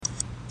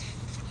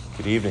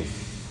Good evening.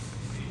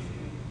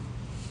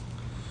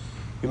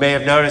 You may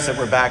have noticed that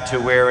we're back to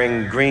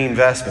wearing green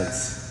vestments,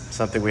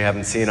 something we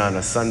haven't seen on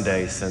a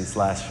Sunday since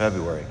last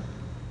February.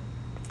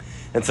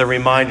 It's a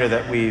reminder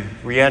that we've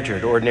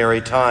re-entered ordinary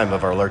time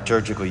of our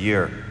liturgical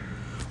year.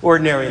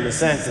 Ordinary in the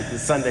sense that the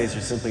Sundays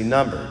are simply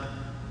numbered,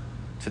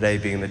 today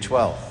being the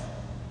 12th.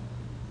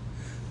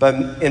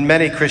 But in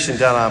many Christian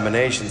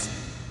denominations,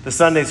 the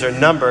Sundays are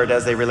numbered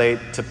as they relate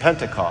to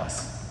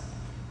Pentecost.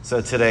 So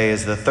today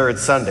is the third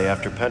Sunday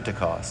after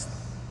Pentecost.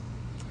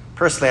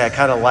 Personally, I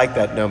kind of like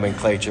that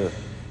nomenclature,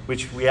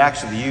 which we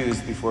actually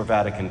used before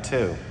Vatican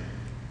II,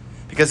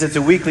 because it's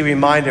a weekly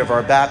reminder of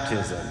our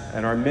baptism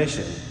and our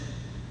mission,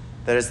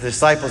 that as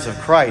disciples of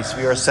Christ,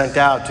 we are sent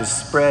out to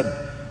spread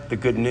the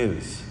good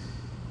news.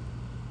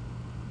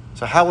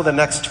 So how will the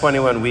next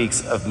 21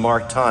 weeks of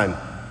marked time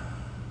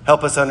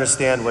help us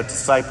understand what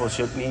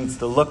discipleship needs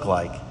to look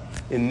like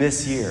in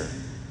this year,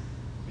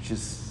 which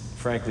is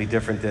frankly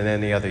different than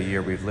any other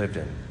year we've lived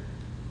in?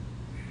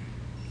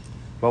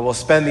 Well, we'll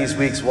spend these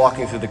weeks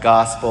walking through the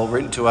gospel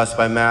written to us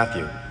by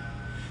Matthew,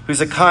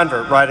 who's a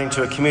convert writing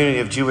to a community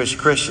of Jewish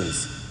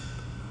Christians,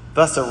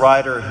 thus a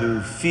writer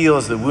who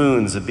feels the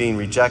wounds of being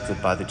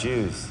rejected by the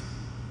Jews.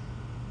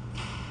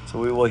 So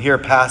we will hear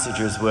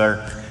passages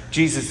where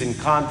Jesus is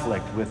in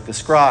conflict with the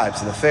scribes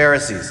and the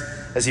Pharisees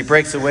as he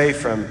breaks away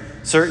from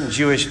certain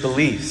Jewish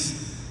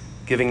beliefs,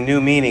 giving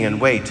new meaning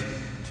and weight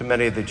to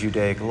many of the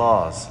Judaic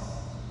laws.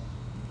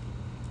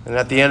 And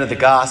at the end of the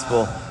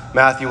gospel,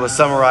 Matthew will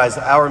summarize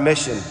our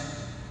mission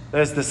that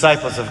as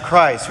disciples of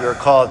Christ, we are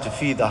called to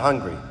feed the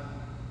hungry,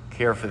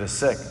 care for the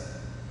sick,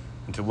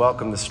 and to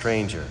welcome the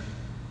stranger.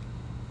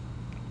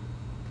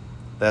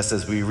 Thus,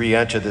 as we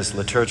re-enter this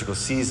liturgical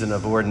season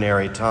of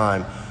ordinary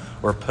time,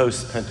 or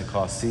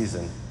post-Pentecost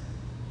season,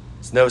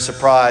 it's no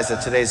surprise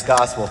that today's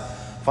gospel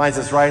finds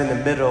us right in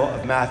the middle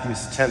of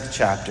Matthew's 10th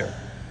chapter,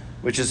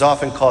 which is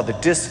often called the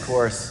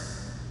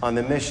Discourse on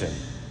the Mission.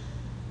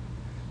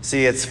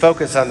 See, it's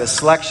focused on the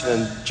selection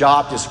and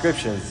job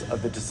descriptions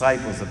of the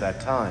disciples of that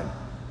time.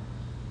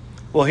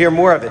 We'll hear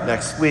more of it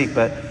next week,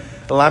 but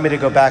allow me to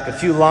go back a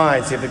few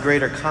lines to give the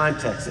greater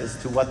context as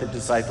to what the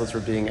disciples were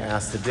being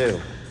asked to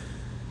do.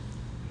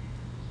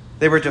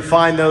 They were to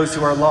find those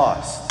who are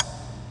lost,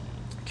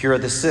 cure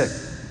the sick,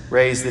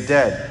 raise the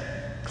dead,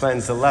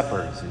 cleanse the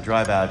lepers, and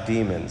drive out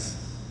demons.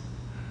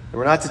 They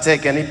were not to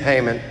take any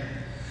payment.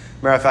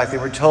 Matter of fact, they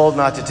were told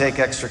not to take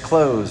extra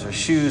clothes or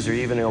shoes or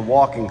even a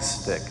walking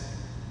stick.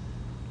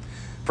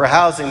 For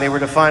housing, they were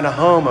to find a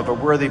home of a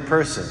worthy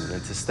person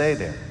and to stay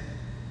there.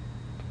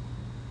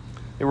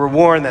 They were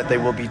warned that they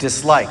will be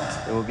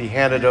disliked and will be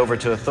handed over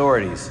to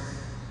authorities,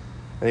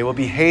 and they will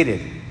be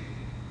hated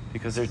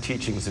because they're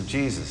teachings of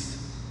Jesus.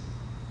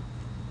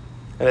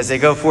 And as they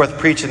go forth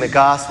preaching the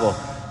gospel,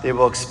 they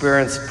will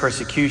experience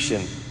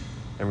persecution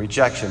and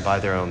rejection by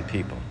their own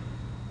people.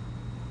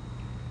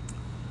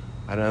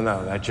 I don't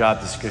know, that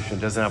job description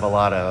doesn't have a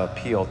lot of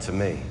appeal to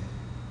me.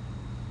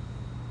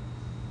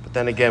 But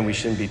then again, we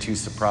shouldn't be too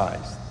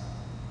surprised.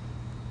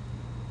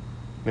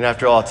 I mean,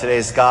 after all,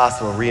 today's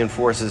gospel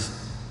reinforces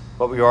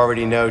what we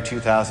already know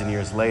 2,000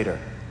 years later.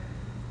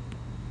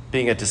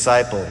 Being a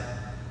disciple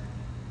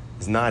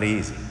is not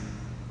easy.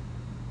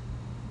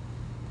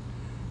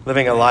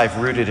 Living a life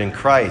rooted in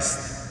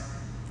Christ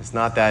is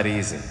not that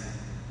easy.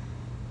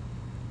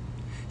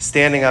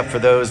 Standing up for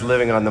those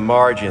living on the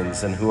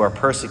margins and who are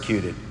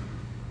persecuted,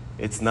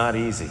 it's not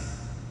easy.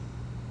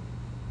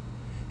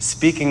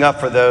 Speaking up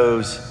for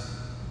those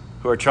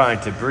who are trying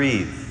to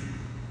breathe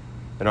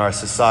in our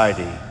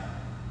society,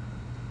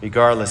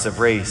 regardless of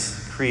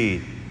race,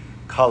 creed,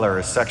 color,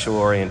 or sexual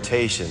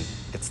orientation,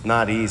 it's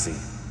not easy.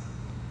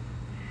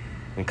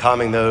 And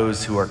calming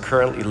those who are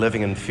currently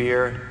living in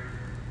fear,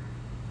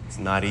 it's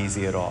not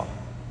easy at all.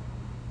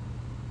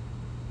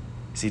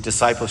 See,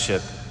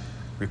 discipleship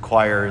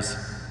requires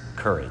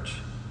courage.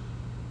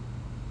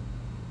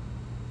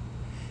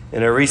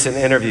 In a recent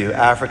interview,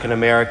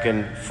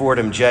 African-American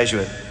Fordham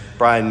Jesuit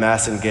Brian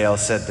Massengale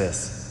said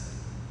this: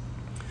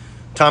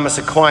 Thomas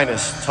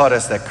Aquinas taught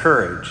us that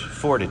courage,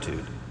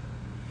 fortitude,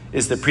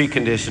 is the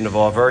precondition of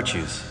all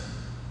virtues.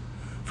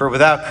 For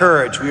without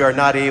courage, we are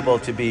not able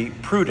to be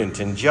prudent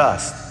and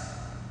just,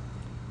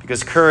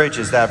 because courage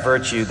is that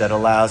virtue that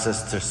allows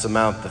us to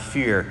surmount the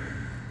fear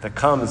that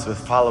comes with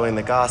following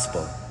the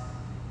gospel.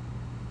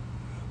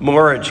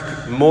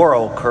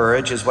 Moral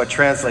courage is what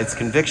translates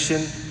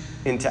conviction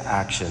into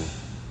action.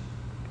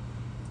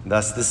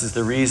 Thus, this is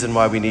the reason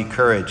why we need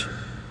courage,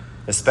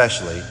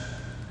 especially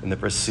in the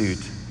pursuit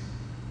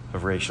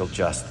of racial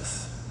justice.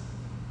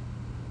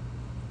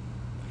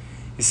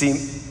 You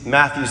see,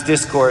 Matthew's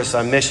discourse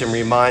on mission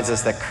reminds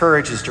us that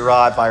courage is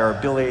derived by our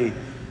ability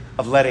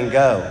of letting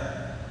go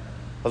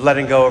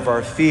of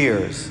our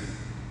fears,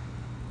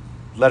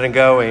 letting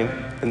go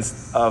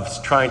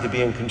of trying to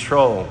be in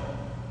control,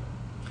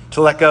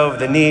 to let go of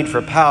the need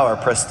for power,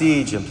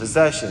 prestige, and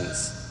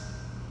possessions,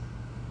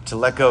 to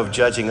let go of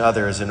judging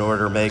others in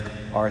order to make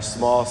our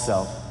small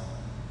self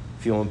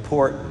feel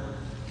important,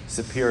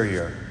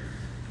 superior,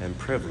 and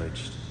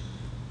privileged.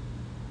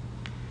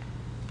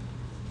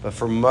 But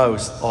for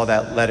most, all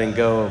that letting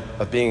go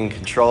of being in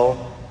control,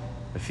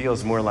 it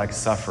feels more like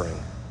suffering.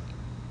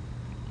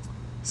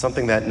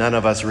 Something that none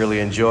of us really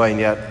enjoy, and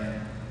yet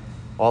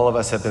all of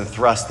us have been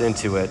thrust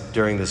into it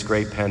during this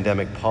great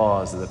pandemic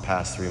pause of the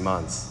past 3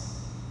 months.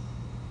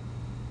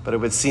 But it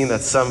would seem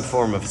that some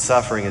form of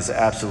suffering is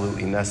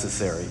absolutely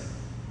necessary,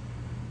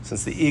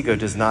 since the ego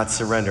does not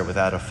surrender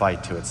without a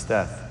fight to its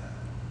death.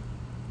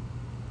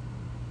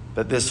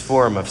 But this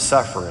form of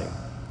suffering,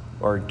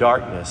 or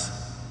darkness,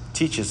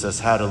 teaches us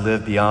how to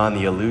live beyond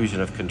the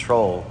illusion of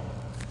control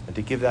and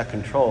to give that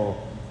control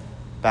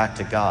back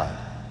to God,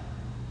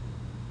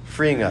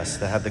 freeing us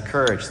to have the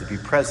courage to be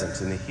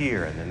present in the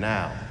here and the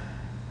now.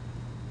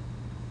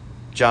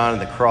 John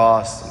and the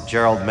Cross and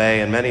Gerald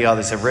May and many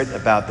others have written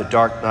about the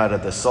dark night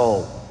of the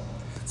soul.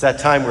 It's that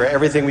time where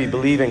everything we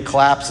believe in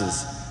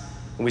collapses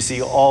and we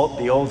see all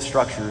the old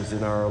structures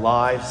in our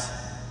lives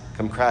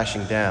come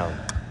crashing down.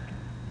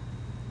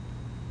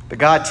 But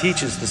God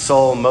teaches the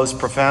soul most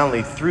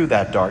profoundly through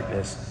that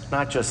darkness,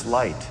 not just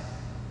light.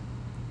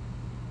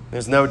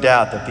 There's no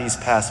doubt that these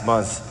past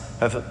months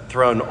have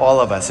thrown all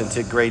of us into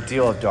a great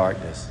deal of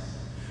darkness.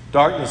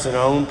 Darkness in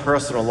our own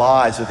personal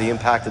lives with the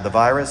impact of the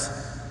virus,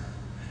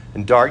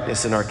 and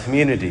darkness in our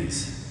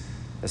communities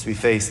as we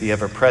face the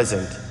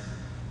ever-present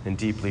and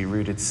deeply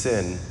rooted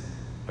sin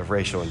of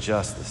racial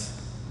injustice.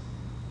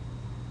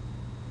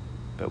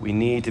 But we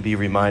need to be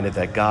reminded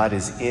that God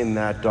is in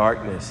that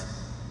darkness,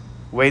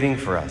 waiting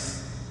for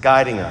us,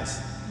 guiding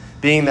us,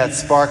 being that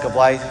spark of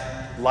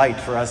light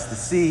for us to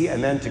see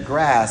and then to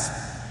grasp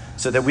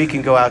so that we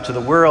can go out to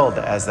the world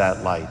as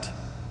that light.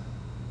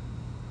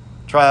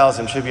 Trials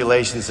and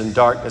tribulations and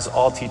darkness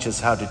all teach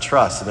us how to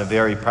trust in a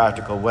very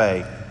practical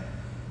way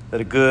that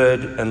a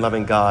good and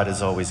loving God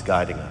is always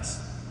guiding us.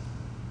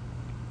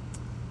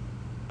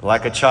 But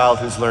like a child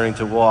who's learning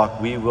to walk,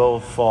 we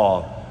will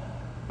fall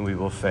and we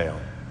will fail,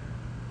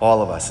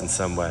 all of us in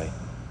some way.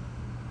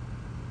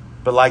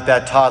 But like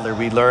that toddler,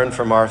 we learn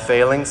from our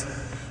failings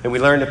and we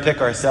learn to pick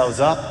ourselves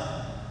up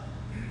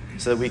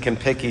so that we can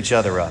pick each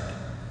other up,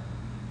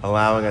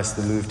 allowing us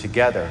to move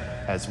together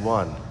as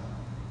one.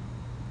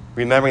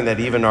 Remembering that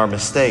even our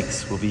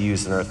mistakes will be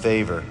used in our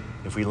favor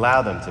if we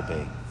allow them to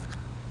be.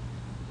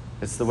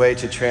 It's the way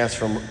to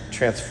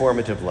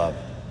transformative love.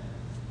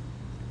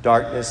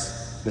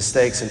 Darkness,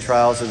 mistakes, and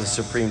trials are the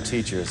supreme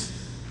teachers,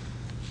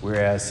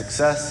 whereas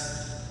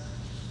success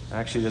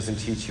actually doesn't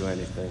teach you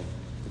anything.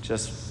 It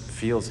just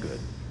feels good.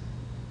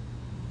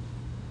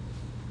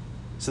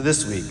 So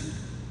this week,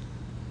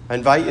 I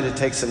invite you to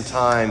take some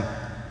time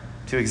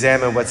to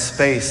examine what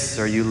space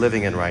are you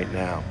living in right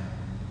now.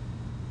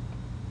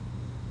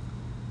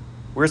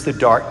 Where's the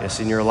darkness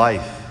in your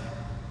life,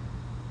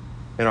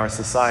 in our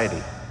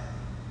society?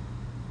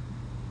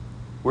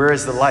 Where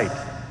is the light?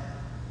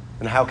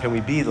 And how can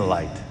we be the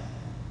light?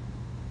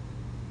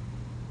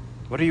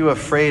 What are you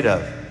afraid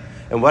of?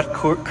 And what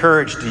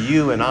courage do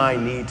you and I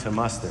need to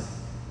muster?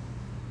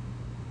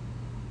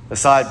 The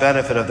side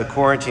benefit of the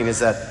quarantine is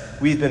that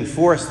we've been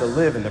forced to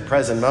live in the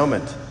present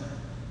moment.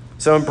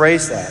 So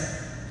embrace that.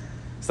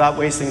 Stop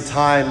wasting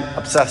time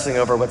obsessing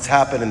over what's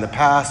happened in the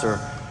past or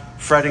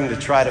fretting to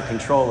try to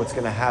control what's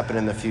going to happen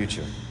in the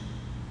future.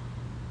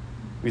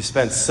 We've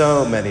spent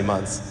so many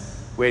months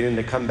waiting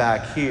to come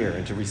back here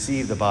and to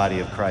receive the body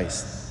of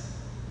Christ.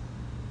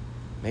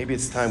 Maybe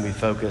it's time we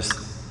focus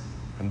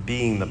on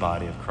being the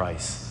body of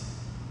Christ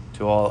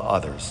to all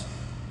others,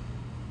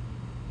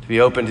 to be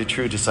open to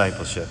true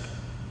discipleship,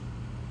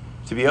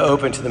 to be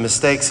open to the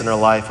mistakes in our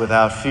life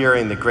without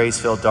fearing the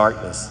grace-filled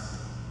darkness,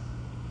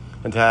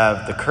 and to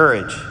have the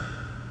courage,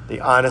 the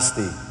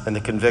honesty, and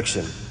the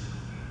conviction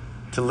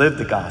to live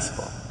the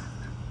gospel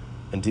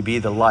and to be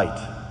the light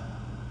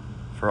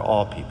for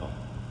all people.